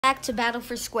Back to Battle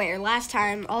for Square. Last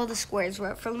time, all the squares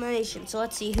were up for elimination, so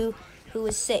let's see who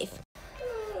is safe.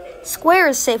 Square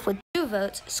is safe with 2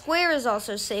 votes. Square is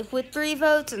also safe with 3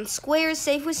 votes, and Square is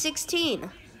safe with 16.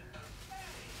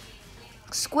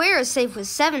 Square is safe with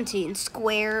 17.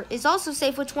 Square is also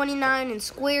safe with 29, and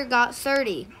Square got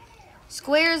 30.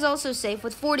 Square is also safe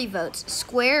with 40 votes.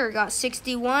 Square got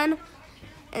 61,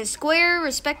 and Square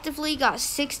respectively got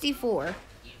 64.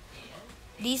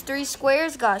 These 3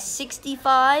 squares got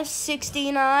 65,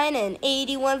 69, and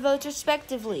 81 votes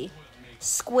respectively.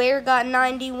 Square got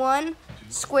 91,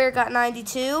 Square got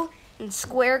 92, and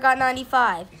Square got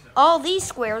 95. All these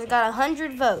squares got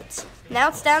 100 votes. Now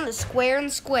it's down to Square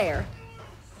and Square.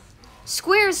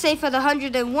 Square is safe with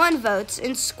 101 votes,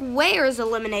 and Square is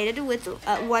eliminated with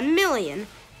 1 million.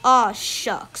 Aw,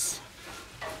 shucks.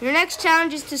 Your next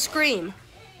challenge is to scream.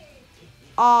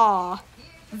 Aw.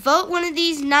 Vote one of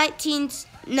these 18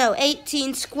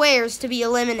 squares to be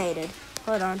eliminated.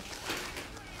 Hold on.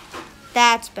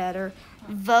 That's better.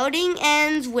 Voting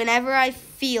ends whenever I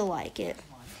feel like it.